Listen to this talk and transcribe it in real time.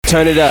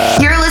turn it up.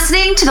 You're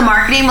listening to the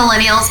Marketing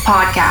Millennials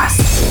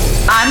podcast.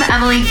 I'm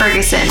Emily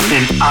Ferguson.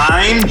 And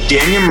I'm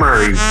Daniel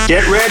Murray.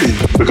 Get ready,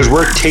 because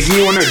we're taking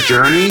you on a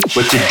journey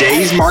with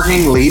today's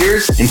marketing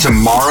leaders and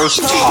tomorrow's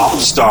top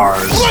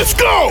stars. Let's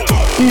go!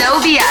 No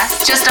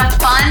BS, just a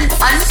fun,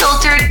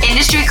 unfiltered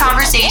industry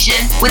conversation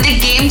with the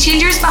game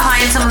changers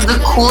behind some of the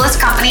coolest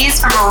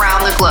companies from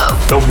around the globe.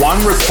 The one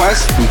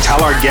request we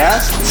tell our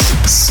guests: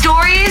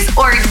 stories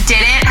or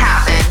didn't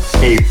happen.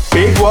 A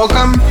big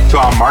welcome to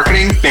our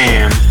marketing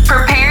fam.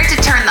 Prepare